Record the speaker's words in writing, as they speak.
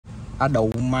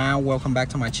Welcome back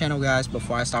to my channel, guys.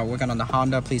 Before I start working on the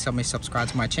Honda, please help me subscribe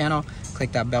to my channel,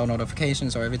 click that bell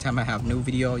notification so every time I have new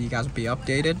video you guys will be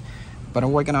updated. But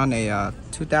I'm working on a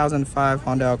 2005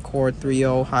 Honda Accord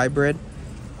 3.0 hybrid.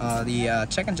 The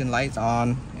check engine light's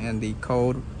on and the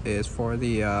code is for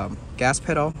the gas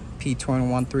pedal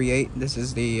P2138. This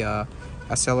is the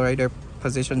accelerator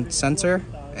position sensor,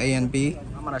 A and B.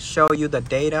 I'm going to show you the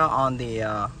data on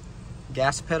the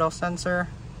gas pedal sensor,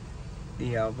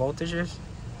 the voltages.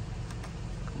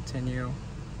 Continue.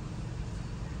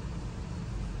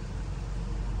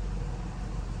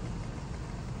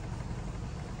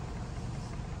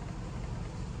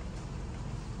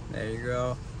 There you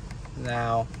go.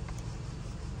 Now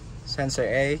sensor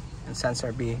A and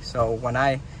sensor B. So when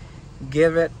I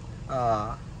give it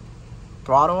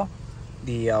throttle,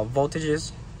 the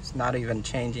voltages is not even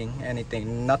changing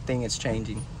anything. Nothing is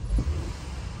changing.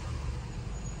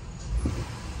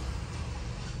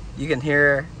 You can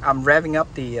hear I'm revving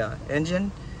up the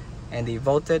engine and the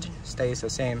voltage stays the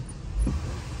same.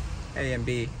 A and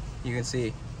B, you can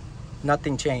see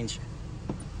nothing changed.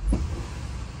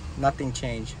 Nothing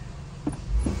changed.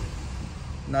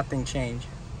 Nothing changed.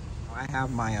 I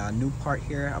have my new part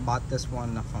here. I bought this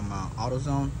one from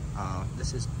AutoZone.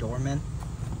 This is dormant.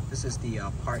 This is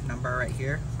the part number right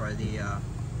here for the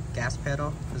gas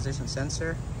pedal position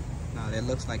sensor. Now it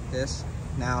looks like this.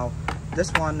 Now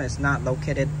this one is not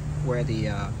located where the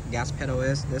gas pedal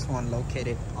is. This one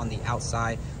located on the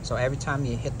outside. So every time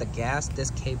you hit the gas,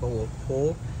 this cable will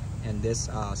pull and this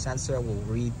sensor will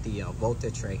read the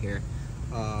voltage right here.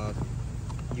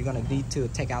 You're gonna need to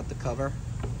take out the cover.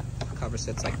 The cover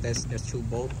sits like this. There's two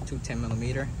bolts, two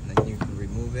 10mm, and then you can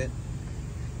remove it.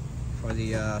 For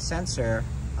the sensor,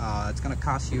 it's gonna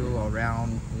cost you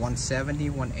around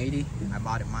 $170, $180. I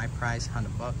bought it my price,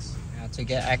 $100. Now to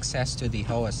get access to the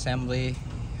whole assembly,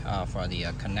 for the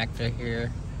connector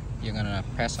here, you're gonna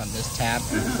press on this tab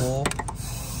and pull.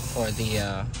 For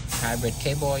the hybrid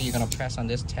cable, you're gonna press on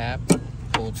this tab,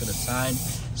 pull to the side.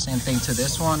 Same thing to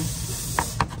this one.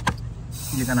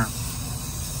 You're gonna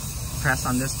press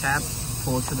on this tab,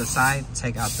 pull to the side,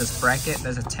 take out this bracket.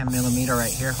 There's a 10mm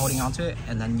right here holding onto it,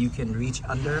 and then you can reach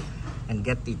under and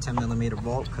get the 10mm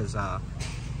bolt, because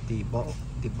the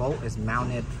bolt is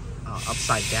mounted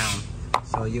upside down.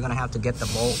 So you're gonna have to get the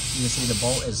bolt. You see the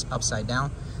bolt is upside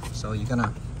down, so you're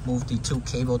gonna move the two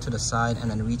cable to the side and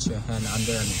then reach your hand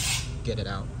under and get it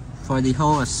out. For the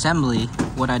whole assembly,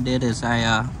 what I did is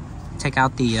I take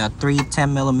out the 3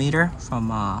 10mm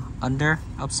from under,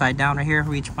 upside down right here,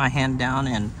 reach my hand down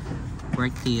and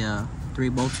break the 3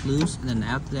 bolts loose, and then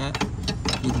after that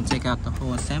you can take out the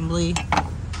whole assembly.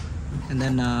 And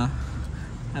then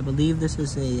I believe this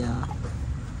is a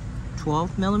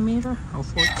 12mm or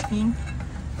 14,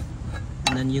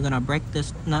 and then you're gonna break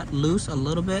this nut loose a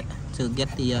little bit to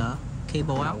get the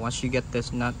cable out. Once you get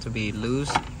this nut to be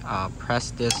loose,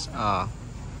 press this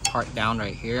part down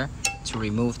right here to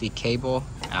remove the cable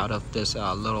out of this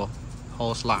little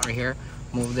hole slot right here.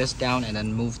 Move this down and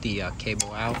then move the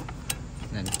cable out,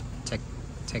 and then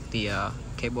take the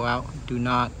cable out. Do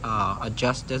not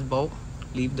adjust this bolt.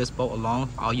 Leave this bolt alone.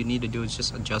 All you need to do is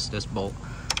just adjust this bolt.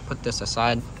 Put this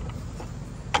aside.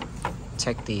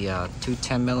 Take the 2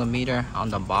 10mm on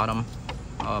the bottom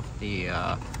of the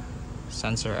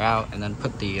sensor out, and then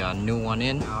put the new one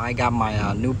in. Now I got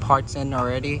my new parts in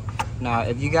already. Now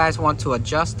if you guys want to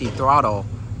adjust the throttle,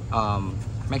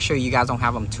 make sure you guys don't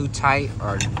have them too tight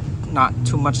or not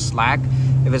too much slack.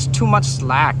 If it's too much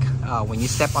slack, when you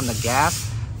step on the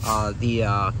gas,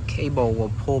 the cable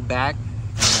will pull back,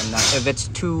 and if it's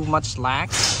too much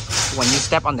slack, when you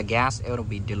step on the gas, it'll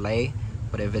be delay.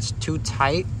 But if it's too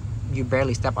tight, you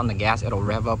barely step on the gas, it'll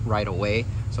rev up right away.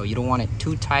 So you don't want it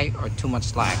too tight or too much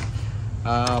slack.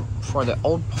 For the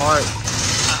old part,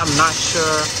 I'm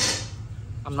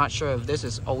not sure if this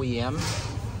is OEM,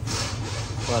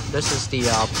 but this is the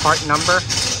part number.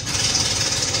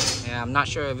 Yeah, I'm not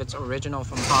sure if it's original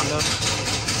from Honda.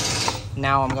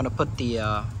 Now I'm gonna put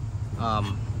the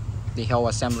whole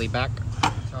assembly back.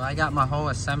 So I got my whole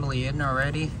assembly in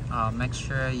already. Make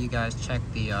sure you guys check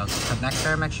the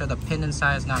connector. Make sure the pin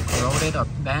inside is not corroded or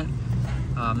bent.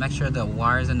 Make sure the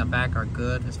wires in the back are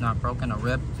good. It's not broken or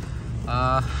ripped.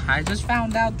 I just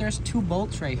found out there's 2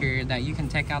 bolts right here that you can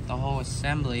take out the whole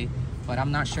assembly, but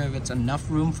I'm not sure if it's enough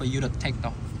room for you to take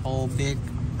the whole big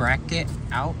bracket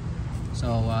out.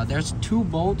 So there's 2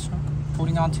 bolts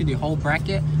holding on to the whole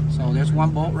bracket. So there's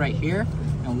 1 bolt right here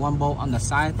and 1 bolt on the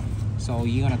side. So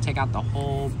you're gonna take out the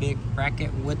whole big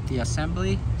bracket with the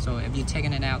assembly. So if you're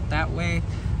taking it out that way,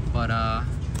 but I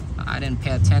didn't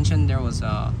pay attention, there was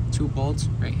 2 bolts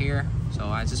right here So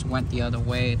I just went the other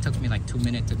way. It took me like 2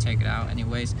 minutes to take it out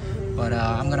anyways. But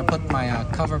I'm gonna put my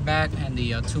cover back and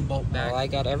the 2-bolt back. Well, I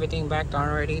got everything back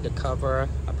already. The cover,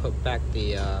 I put back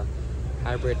the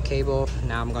hybrid cable.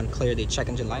 Now I'm gonna clear the check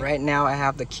engine light. Right now I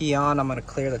have the key on. I'm gonna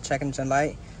clear the check engine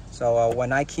light. So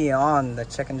when I key on, the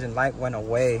check engine light went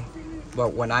away.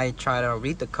 But when I try to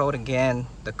read the code again,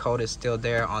 the code is still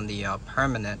there on the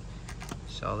permanent.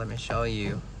 So let me show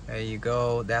you. There you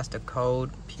go, that's the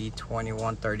code,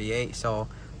 P2138. So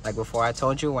like before I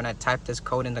told you, when I type this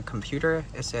code in the computer,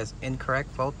 it says incorrect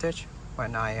voltage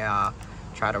when I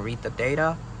try to read the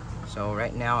data. So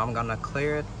right now I'm gonna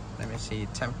clear it. Let me see,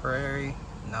 temporary,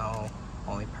 no,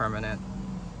 only permanent.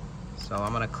 So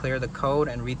I'm gonna clear the code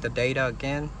and read the data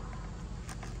again.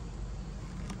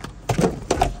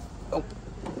 Oh,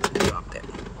 dropped it.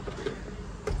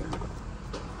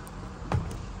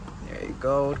 There you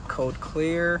go, code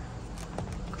clear.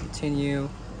 Continue.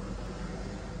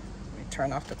 Let me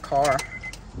turn off the car,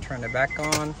 turn it back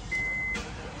on.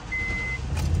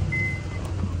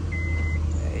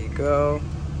 There you go.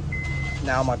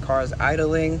 Now my car is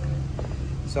idling.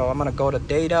 So I'm gonna go to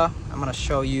data. I'm gonna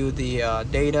show you the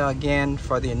data again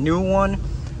for the new one.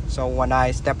 So when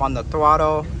I step on the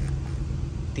throttle,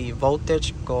 the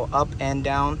voltage go up and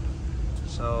down.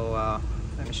 So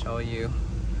let me show you.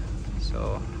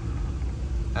 So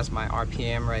that's my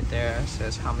RPM right there. It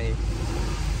says how many.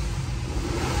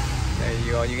 There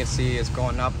you go. You can see it's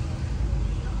going up.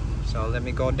 So let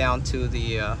me go down to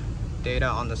the data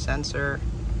on the sensor.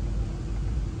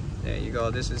 There you go.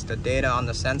 This is the data on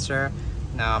the sensor.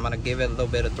 Now I'm gonna give it a little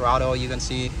bit of throttle. You can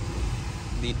see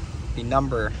the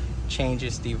number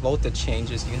changes, the voltage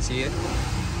changes. You can see it.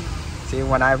 See,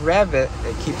 when I rev it,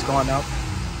 it keeps going up.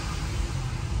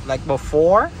 Like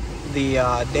before the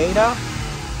data,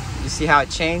 you see how it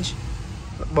changed?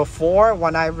 Before,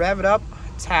 when I rev it up,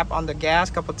 tap on the gas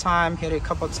a couple times, hit it a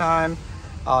couple times,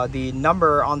 the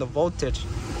number on the voltage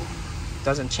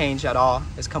doesn't change at all.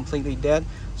 It's completely dead.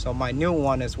 So my new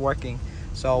one is working.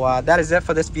 So that is it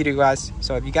for this video, guys.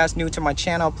 So if you guys new to my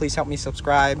channel, please help me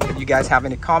subscribe. If you guys have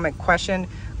any question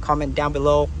down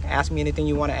below. Ask me anything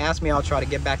you want to ask me. I'll try to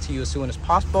get back to you as soon as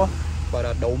possible. But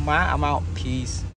I'm out. Peace.